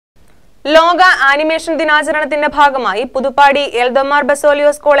ലോക ആനിമേഷൻ ദിനാചരണത്തിന്റെ ഭാഗമായി പുതുപ്പാടി എൽദോമാർ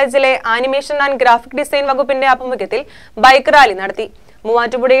ബസോലിയോസ് കോളേജിലെ ആനിമേഷൻ ആൻഡ് ഗ്രാഫിക് ഡിസൈൻ വകുപ്പിന്റെ ആഭിമുഖ്യത്തിൽ ബൈക്ക് റാലി നടത്തി.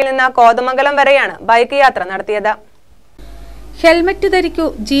 മൂവാറ്റുപുഴയിൽ നിന്ന് കോതമംഗലം വരെയാണ് ബൈക്ക് യാത്ര നടത്തിയത്. ഹെൽമറ്റ് ധരിക്കൂ,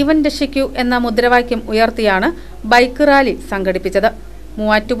 ജീവൻ രക്ഷിക്കൂ എന്ന മുദ്രാവാക്യം ഉയർത്തിയാണ് ബൈക്ക് റാലി സംഘടിപ്പിച്ചത്.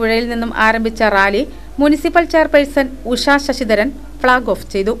 മൂവാറ്റുപുഴയിൽ നിന്നും ആരംഭിച്ച rally municipal chairperson Usha Sasidharan flag off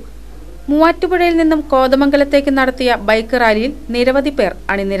ചെയ്തു. മൂവാറ്റുപുഴയിൽ നിന്നും കോതമംഗലത്തേക്ക് നടത്തിയ ബൈക്ക് റാലിയിൽ നിരവധി പേർ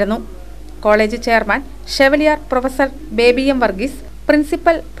അണിനിരന്നു. College chairman chevalier professor baby M Varghese,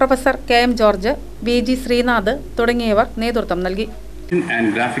 principal professor K M George, V G Sreenath തുടങ്ങിയവർ നേതൃത്വം നൽകി. ആൻഡ്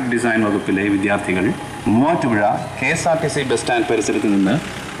ഗ്രാഫിക് ഡിസൈൻ വകുപ്പിലെ വിദ്യാർത്ഥികൾ മൂവാറ്റുപുഴ KSRTC ബസ് സ്റ്റാൻഡ് പരിസരത്ത് നിന്ന്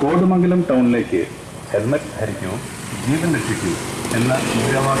കോതമംഗലം ടൗണിലേക്ക് ഹെൽമറ്റ് ധരിക്കൂ, ജീവൻ രക്ഷിക്കൂ എന്ന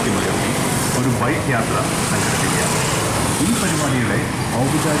മുദ്രാവാക്യമുയർത്തി ഒരു ബൈക്ക് യാത്ര സംഘടിപ്പിക്കുക. ഈ പരിപാടിയുടെ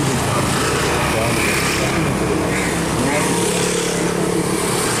ഔപചാരിക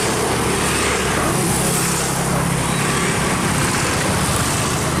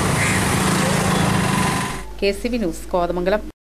KCV ന്യൂസ് കോതമംഗലം.